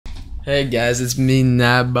Hey guys, it's me,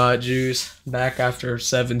 Natbotjuice, back after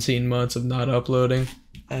 17 months of not uploading,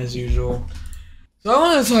 as usual. So I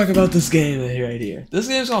want to talk about this game right here. This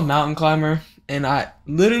game is called Mountain Climber, and I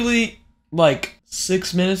literally, like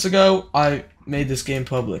 6 minutes ago, I made this game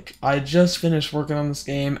public. I just finished working on this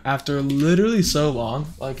game after literally so long,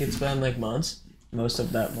 like it's been like months. Most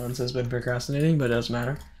of that months has been procrastinating, but it doesn't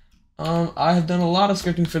matter. I have done a lot of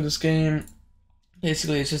scripting for this game.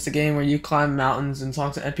 Basically, it's just a game where you climb mountains and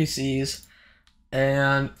talk to NPCs,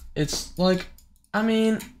 and it's like, I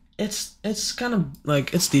mean, it's kind of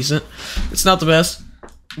like it's decent. It's not the best,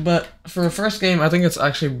 but for a first game, I think it's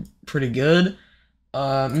actually pretty good.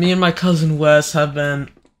 Me and my cousin Wes have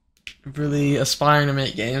been really aspiring to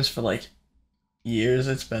make games for like years.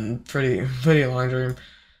 It's been pretty long dream,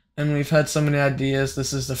 and we've had so many ideas.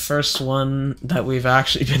 This is the first one that we've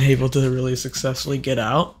actually been able to really successfully get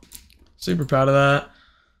out. Super proud of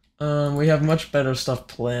that. We have much better stuff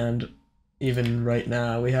planned even right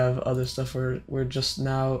now. We have other stuff we're just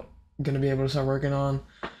now gonna be able to start working on.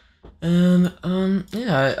 And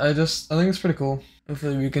yeah, I think it's pretty cool.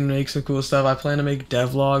 Hopefully we can make some cool stuff. I plan to make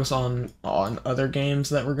devlogs on other games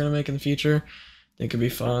that we're gonna make in the future. I think it'd be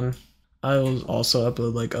fun. I will also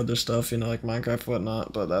upload like other stuff, you know, like Minecraft,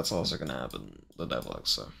 whatnot, but that's also gonna happen, the devlogs.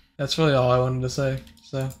 So that's really all I wanted to say.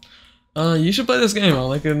 So you should play this game. I'll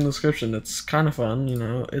link it in the description. It's kind of fun, you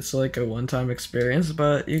know. It's like a one-time experience,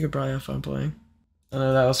 but you could probably have fun playing. I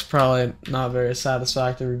know that was probably not a very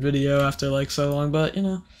satisfactory video after like so long, but you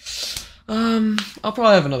know. I'll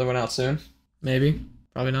probably have another one out soon. Maybe.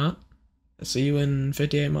 Probably not. I'll see you in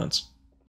 58 months.